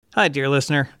Hi, dear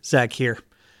listener. Zach here.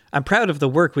 I'm proud of the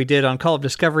work we did on Call of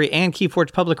Discovery and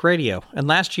Keyforge Public Radio, and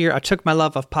last year I took my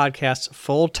love of podcasts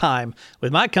full-time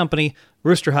with my company,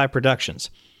 Rooster High Productions.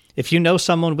 If you know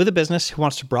someone with a business who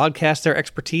wants to broadcast their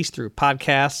expertise through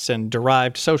podcasts and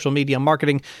derived social media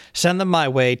marketing, send them my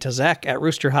way to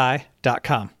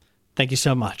zach@roosterhigh.com. Thank you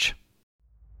so much.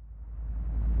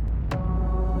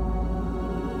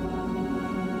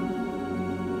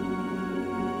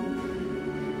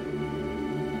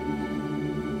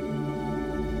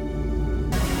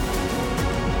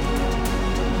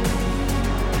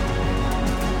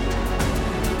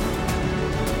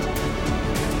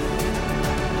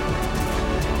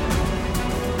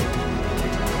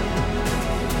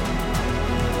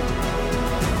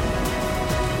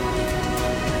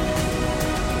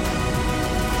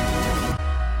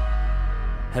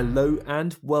 Hello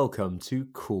and welcome to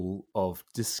Call of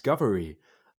Discovery,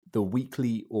 the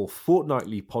weekly or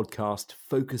fortnightly podcast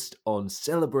focused on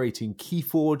celebrating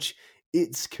Keyforge,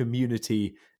 its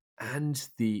community, and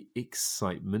the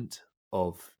excitement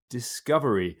of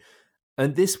discovery.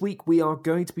 And this week we are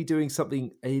going to be doing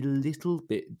something a little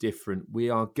bit different. We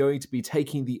are going to be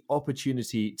taking the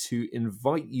opportunity to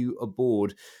invite you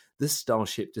aboard the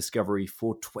Starship Discovery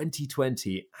for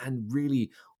 2020 and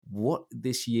really what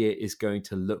this year is going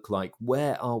to look like.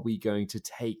 Where are we going to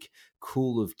take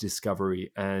Call of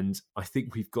Discovery? And I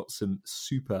think we've got some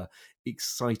super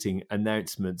exciting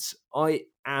announcements. I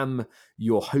am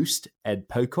your host, Ed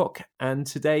Pocock, and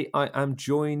today I am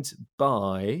joined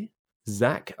by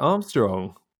Zach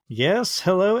Armstrong. Yes,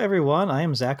 hello everyone. I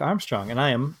am Zach Armstrong, and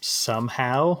I am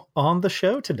somehow on the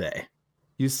show today.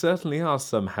 You certainly are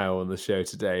somehow on the show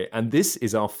today, and this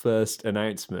is our first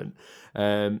announcement.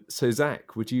 So,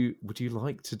 Zach, would you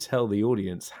like to tell the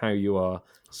audience how you are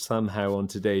somehow on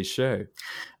today's show?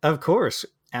 Of course.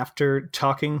 After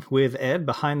talking with Ed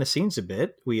behind the scenes a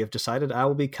bit, we have decided I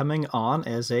will be coming on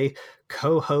as a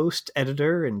co-host,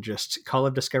 editor, and just Call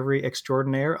of Discovery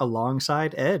extraordinaire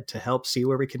alongside Ed to help see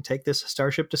where we can take this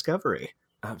Starship Discovery.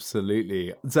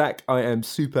 Absolutely. Zach, I am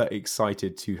super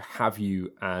excited to have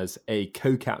you as a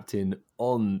co-captain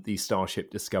on the Starship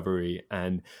Discovery,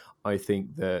 and I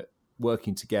think that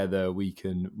working together we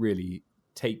can really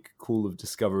take Call of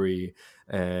Discovery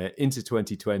into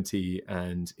 2020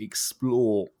 and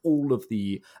explore all of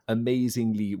the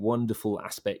amazingly wonderful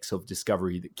aspects of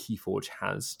Discovery that Keyforge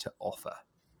has to offer.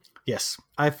 Yes,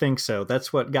 I think so.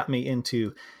 That's what got me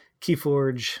into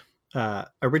Keyforge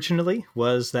originally,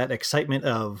 was that excitement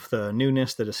of the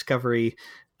newness, the discovery,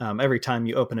 every time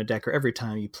you open a deck or every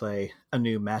time you play a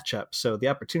new matchup. So the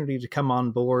opportunity to come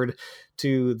on board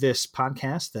to this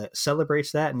podcast that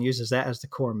celebrates that and uses that as the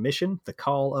core mission, the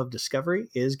Call of Discovery,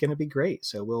 is going to be great.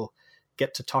 So we'll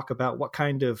get to talk about what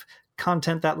kind of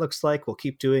content that looks like. We'll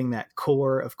keep doing that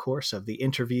core, of course, of the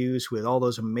interviews with all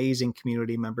those amazing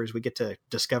community members. We get to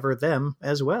discover them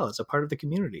as well as a part of the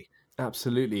community.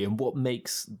 Absolutely. And what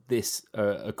makes this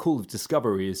a Call of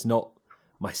Discovery is not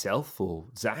myself or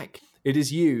Zach. It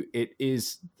is you. It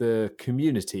is the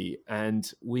community. And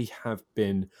we have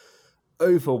been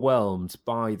overwhelmed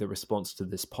by the response to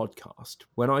this podcast.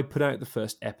 When I put out the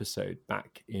first episode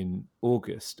back in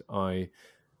August, I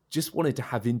just wanted to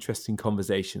have interesting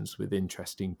conversations with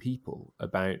interesting people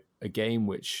about a game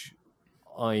which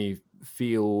I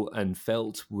feel and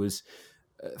felt was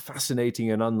fascinating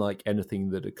and unlike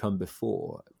anything that had come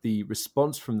before. The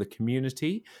response from the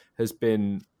community has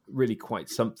been really quite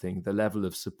something. The level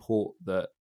of support that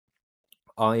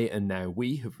I and now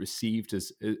we have received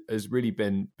has really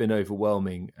been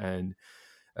overwhelming. And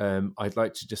I'd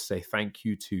like to just say thank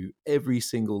you to every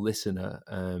single listener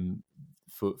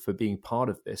for being part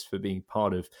of this, for being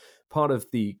part of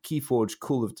the Keyforge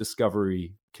Call of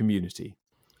Discovery community.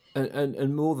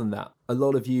 And more than that, a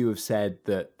lot of you have said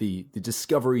that the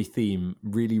Discovery theme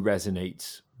really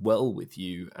resonates well with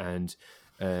you. And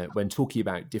when talking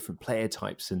about different player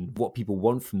types and what people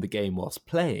want from the game whilst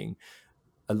playing,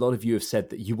 a lot of you have said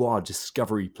that you are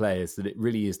Discovery players, that it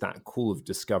really is that Call of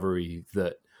Discovery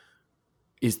that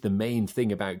is the main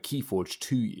thing about Keyforge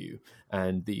to you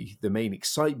and the main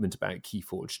excitement about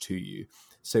Keyforge to you.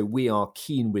 So we are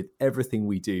keen with everything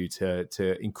we do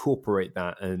to incorporate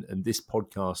that, and this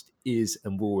podcast is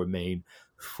and will remain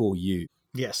for you.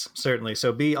 Yes, certainly.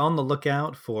 So be on the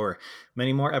lookout for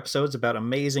many more episodes about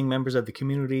amazing members of the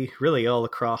community, really all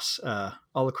across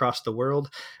the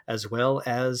world, as well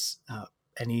as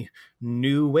any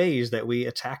new ways that we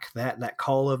attack that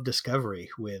Call of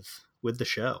Discovery with the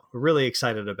show. We're really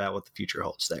excited about what the future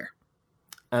holds there.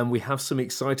 And we have some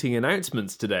exciting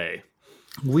announcements today.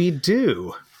 We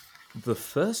do. The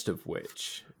first of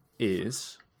which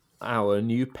is our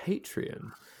new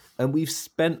Patreon. And we've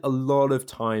spent a lot of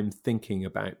time thinking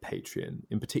about Patreon,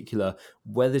 in particular,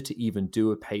 whether to even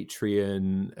do a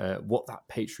Patreon, what that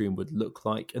Patreon would look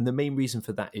like. And the main reason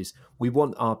for that is we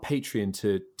want our Patreon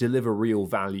to deliver real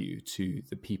value to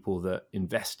the people that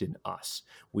invest in us.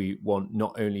 We want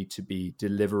not only to be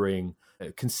delivering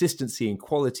consistency and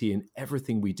quality in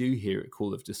everything we do here at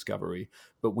Call of Discovery,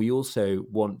 but we also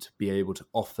want to be able to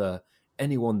offer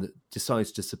anyone that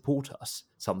decides to support us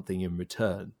something in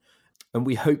return. And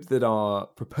we hope that our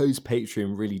proposed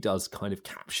Patreon really does kind of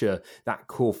capture that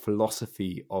core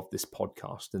philosophy of this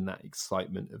podcast and that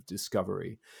excitement of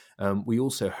discovery. We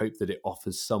also hope that it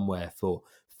offers somewhere for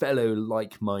fellow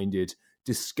like-minded,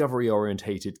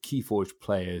 discovery-orientated Keyforge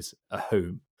players a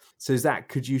home. So Zach,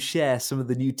 could you share some of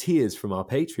the new tiers from our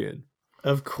Patreon?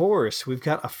 Of course, we've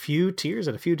got a few tiers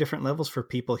at a few different levels for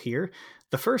people here.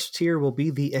 The first tier will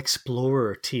be the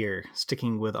Explorer tier,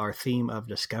 sticking with our theme of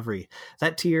discovery.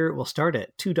 That tier will start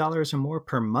at $2 or more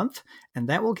per month, and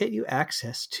that will get you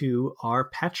access to our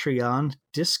Patreon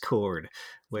Discord,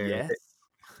 where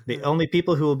the only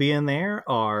people who will be in there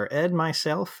are Ed,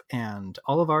 myself, and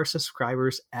all of our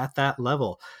subscribers at that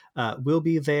level. We'll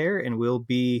be there, and we'll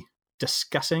be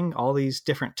discussing all these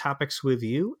different topics with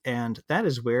you, and that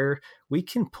is where we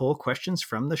can pull questions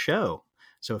from the show.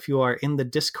 So if you are in the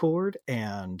Discord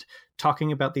and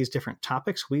talking about these different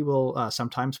topics, we will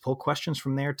sometimes pull questions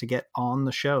from there to get on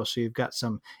the show. So you've got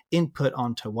some input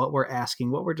onto what we're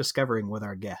asking, what we're discovering with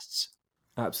our guests.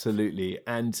 Absolutely.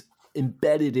 And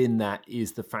embedded in that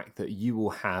is the fact that you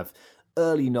will have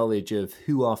early knowledge of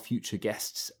who our future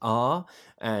guests are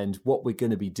and what we're going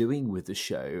to be doing with the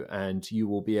show. And you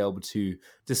will be able to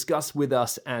discuss with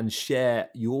us and share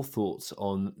your thoughts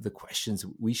on the questions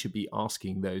we should be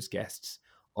asking those guests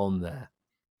on there.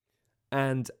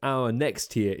 And our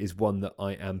next tier is one that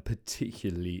I am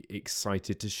particularly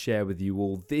excited to share with you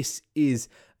all. This is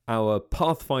our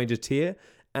Pathfinder tier,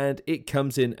 and it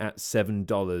comes in at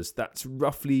 $7. That's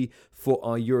roughly, for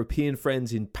our European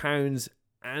friends in pounds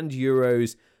and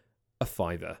euros, a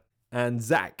 $5. And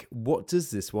Zach, what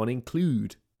does this one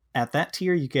include? At that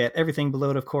tier, you get everything below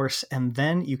it, of course, and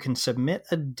then you can submit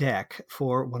a deck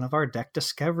for one of our deck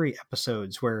discovery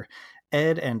episodes where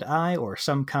Ed and I, or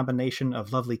some combination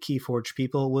of lovely Keyforge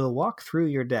people, will walk through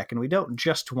your deck. And we don't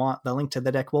just want the link to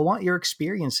the deck, we'll want your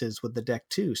experiences with the deck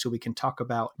too, so we can talk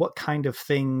about what kind of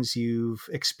things you've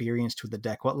experienced with the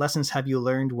deck. What lessons have you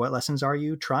learned? What lessons are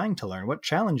you trying to learn? What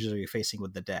challenges are you facing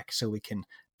with the deck? So we can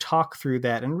talk through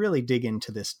that and really dig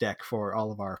into this deck for all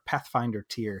of our Pathfinder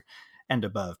tier and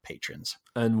above patrons.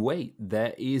 And wait,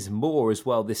 there is more as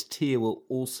well. This tier will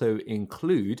also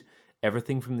include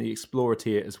everything from the Explorer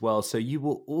tier as well. So you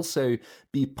will also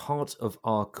be part of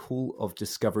our Call of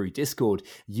Discovery Discord.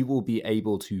 You will be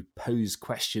able to pose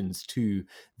questions to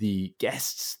the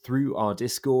guests through our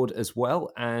Discord as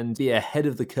well and be ahead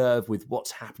of the curve with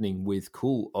what's happening with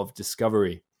Call of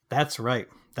Discovery. That's right.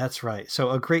 That's right.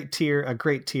 So a great tier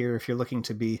if you're looking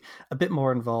to be a bit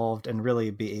more involved and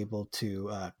really be able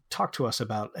to talk to us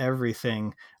about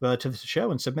everything relative to the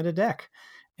show and submit a deck.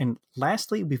 And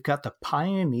lastly, we've got the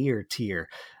Pioneer tier.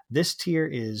 This tier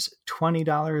is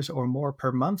 $20 or more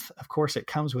per month. Of course, it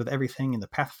comes with everything in the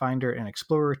Pathfinder and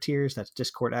Explorer tiers. That's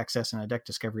Discord access and a deck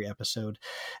discovery episode.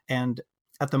 And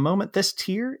at the moment, this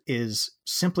tier is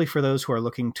simply for those who are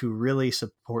looking to really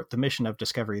support the mission of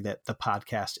discovery that the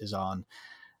podcast is on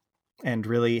and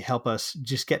really help us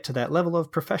just get to that level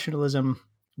of professionalism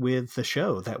with the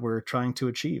show that we're trying to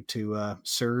achieve to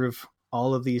serve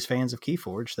all of these fans of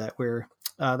Keyforge that we're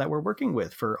working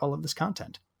with for all of this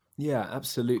content. Yeah,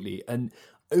 absolutely. And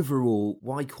overall,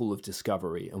 why Call of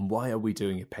Discovery and why are we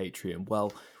doing a Patreon?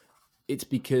 Well, it's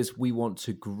because we want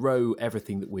to grow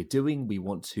everything that we're doing. We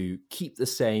want to keep the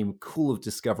same Call of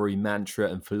Discovery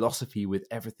mantra and philosophy with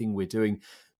everything we're doing,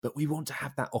 but we want to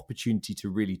have that opportunity to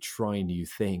really try new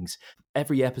things.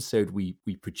 Every episode we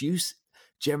produce,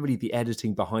 generally the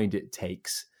editing behind it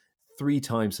takes 3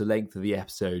 times the length of the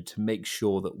episode to make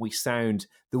sure that we sound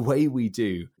the way we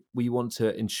do. We want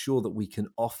to ensure that we can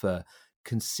offer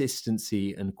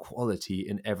consistency and quality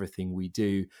in everything we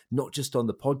do, not just on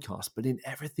the podcast, but in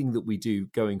everything that we do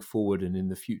going forward and in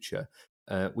the future.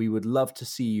 We would love to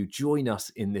see you join us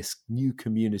in this new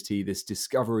community, this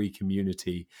discovery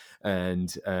community,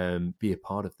 and be a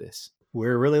part of this.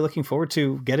 We're really looking forward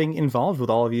to getting involved with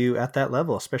all of you at that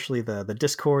level, especially the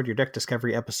Discord, your deck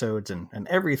discovery episodes, and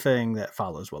everything that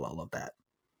follows with all of that.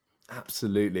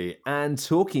 Absolutely. And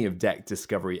talking of deck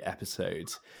discovery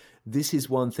episodes, this is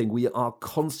one thing. We are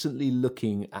constantly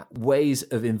looking at ways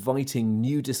of inviting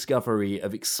new discovery,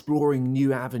 of exploring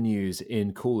new avenues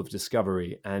in Call of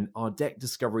Discovery. And our deck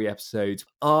discovery episodes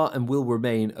are and will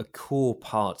remain a core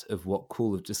part of what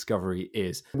Call of Discovery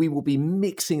is. We will be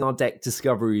mixing our deck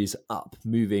discoveries up,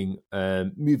 moving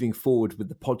forward with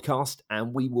the podcast,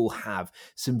 and we will have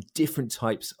some different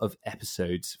types of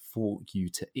episodes for you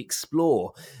to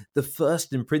explore. The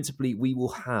first and principally, we will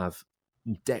have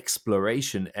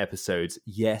Dexploration episodes.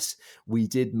 Yes, we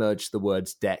did merge the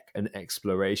words deck and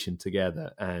exploration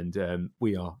together, and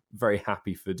we are very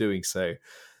happy for doing so.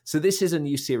 So this is a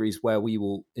new series where we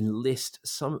will enlist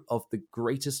some of the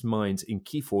greatest minds in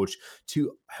Keyforge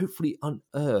to hopefully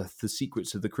unearth the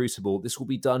secrets of the Crucible. This will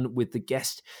be done with the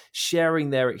guest sharing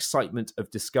their excitement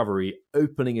of discovery,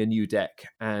 opening a new deck,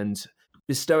 and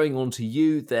bestowing onto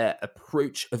you their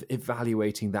approach of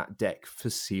evaluating that deck for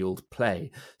sealed play.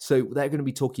 So they're going to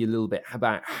be talking a little bit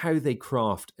about how they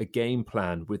craft a game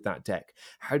plan with that deck.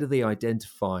 How do they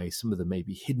identify some of the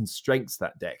maybe hidden strengths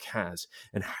that deck has?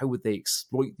 And how would they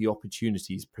exploit the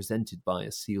opportunities presented by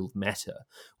a sealed meta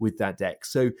with that deck?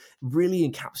 So really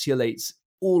encapsulates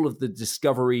all of the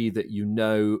discovery that you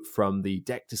know from the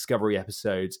deck discovery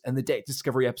episodes, and the deck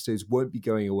discovery episodes won't be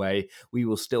going away. We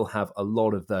will still have a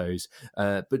lot of those,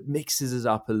 but mixes it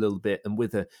up a little bit. And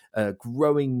with a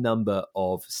growing number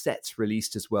of sets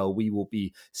released as well, we will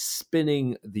be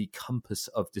spinning the compass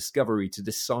of discovery to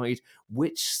decide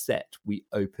which set we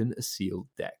open a sealed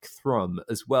deck from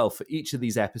as well for each of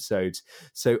these episodes.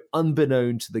 So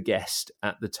unbeknown to the guest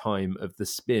at the time of the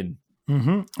spin.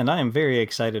 Mm-hmm. And I am very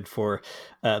excited for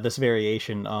this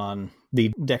variation on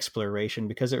the Dexploration,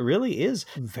 because it really is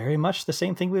very much the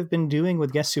same thing we've been doing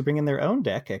with guests who bring in their own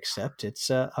deck, except it's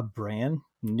a brand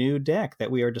new deck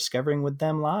that we are discovering with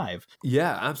them live.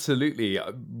 Yeah, absolutely.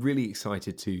 I'm really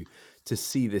excited to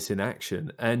see this in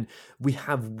action. And we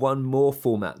have one more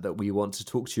format that we want to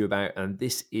talk to you about, and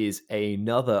this is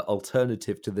another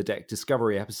alternative to the deck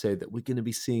discovery episode that we're going to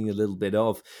be seeing a little bit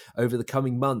of over the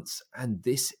coming months, and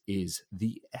this is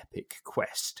the Epic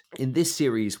Quest. In this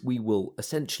series, we will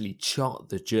essentially chart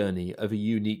the journey of a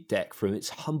unique deck from its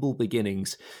humble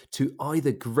beginnings to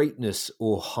either greatness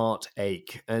or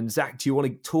heartache. And Zach, do you want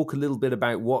to talk a little bit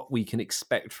about what we can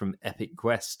expect from Epic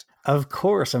Quest? Of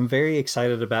course, I'm very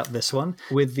excited about this one.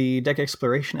 With the deck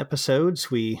exploration episodes,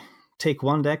 we take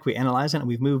one deck, we analyze it, and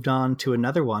we've moved on to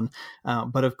another one.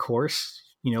 But of course,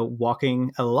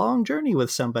 walking a long journey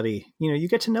with somebody, you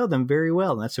get to know them very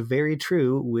well. And that's very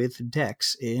true with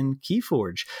decks in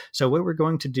Keyforge. So what we're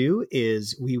going to do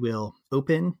is we will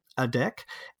open a deck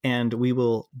and we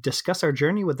will discuss our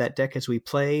journey with that deck as we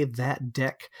play that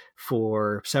deck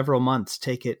for several months,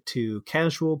 take it to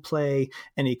casual play,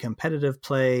 any competitive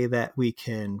play that we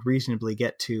can reasonably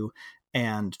get to,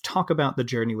 and talk about the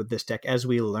journey with this deck as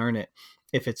we learn it.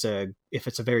 If it's a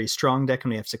very strong deck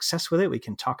and we have success with it, we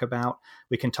can talk about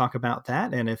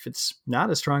that. And if it's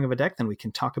not as strong of a deck, then we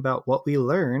can talk about what we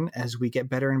learn as we get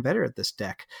better and better at this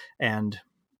deck, and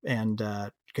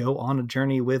go on a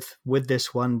journey with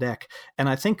this one deck. And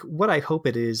I think what I hope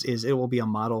it is it will be a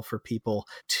model for people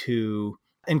to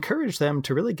encourage them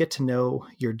to really get to know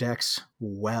your decks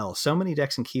well. So many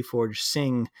decks in Keyforge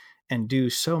sing and do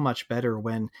so much better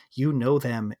when you know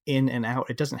them in and out.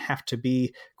 It doesn't have to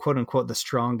be, quote unquote, the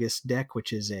strongest deck,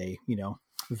 which is a,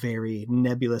 very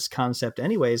nebulous concept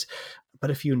anyways.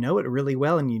 But if you know it really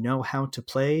well and you know how to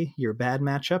play your bad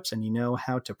matchups and you know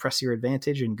how to press your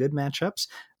advantage in good matchups,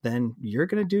 then you're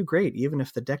going to do great, even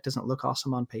if the deck doesn't look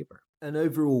awesome on paper. And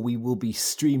overall, we will be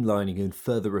streamlining and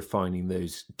further refining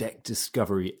those deck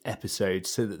discovery episodes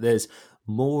so that there's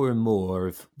more and more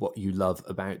of what you love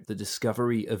about the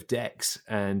discovery of decks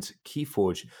and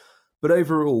Keyforge. But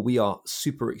overall, we are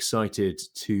super excited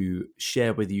to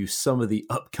share with you some of the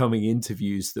upcoming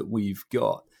interviews that we've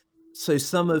got. So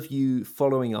some of you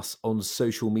following us on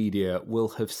social media will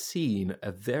have seen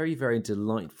a very, very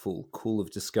delightful Call of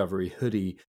Discovery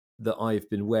hoodie that I've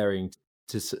been wearing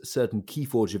to certain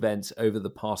Keyforge events over the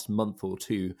past month or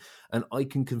two, and I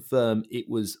can confirm it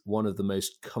was one of the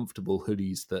most comfortable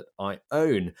hoodies that I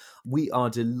own. We are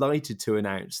delighted to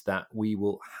announce that we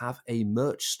will have a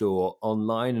merch store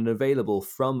online and available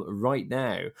from right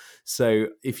now. So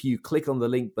if you click on the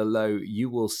link below, you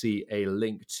will see a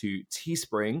link to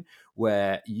Teespring,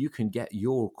 where you can get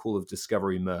your Call of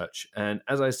Discovery merch. And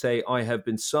as I say, I have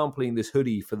been sampling this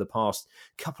hoodie for the past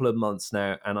couple of months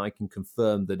now, and I can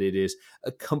confirm that it is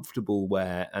a comfortable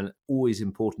wear, and always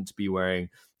important to be wearing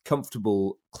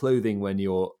comfortable clothing when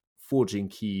you're forging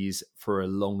keys for a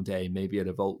long day, maybe at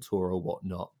a vault tour or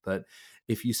whatnot. But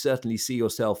if you certainly see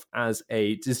yourself as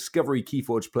a Discovery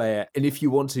Keyforge player, and if you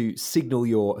want to signal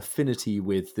your affinity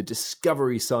with the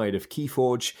Discovery side of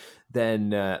Keyforge,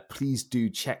 then please do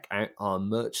check out our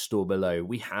merch store below.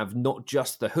 We have not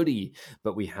just the hoodie,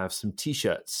 but we have some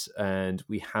t-shirts, and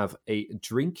we have a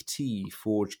Drink Tea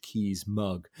Forge Keys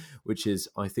mug, which is,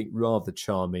 I think, rather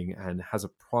charming and has a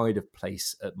pride of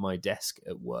place at my desk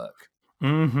at work.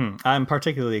 I'm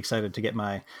particularly excited to get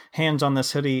my hands on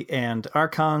this hoodie, and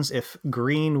Archons, if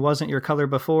green wasn't your color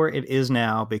before, it is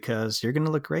now, because you're going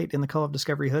to look great in the Call of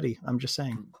Discovery hoodie. I'm just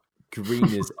saying.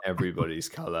 Green is everybody's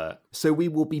color. So we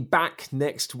will be back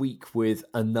next week with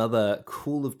another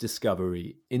Call of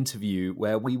Discovery interview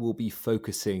where we will be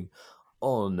focusing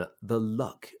on the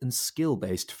luck and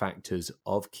skill-based factors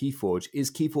of Keyforge. Is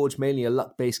Keyforge mainly a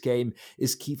luck-based game?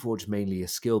 Is Keyforge mainly a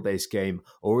skill-based game?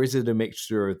 Or is it a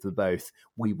mixture of the both?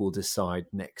 We will decide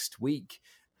next week.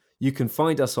 You can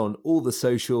find us on all the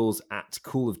socials at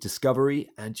Call of Discovery,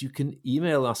 and you can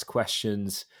email us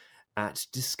questions at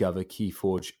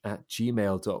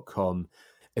discoverkeyforge@gmail.com.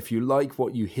 If you like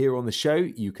what you hear on the show,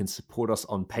 you can support us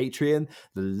on Patreon.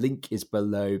 The link is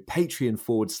below,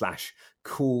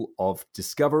 Patreon.com/Call of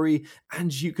Discovery.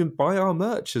 And you can buy our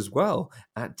merch as well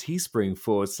at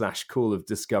Teespring.com/Call of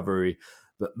Discovery.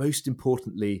 But most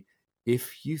importantly,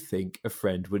 if you think a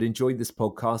friend would enjoy this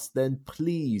podcast, then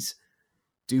please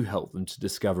do help them to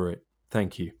discover it.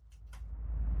 Thank you.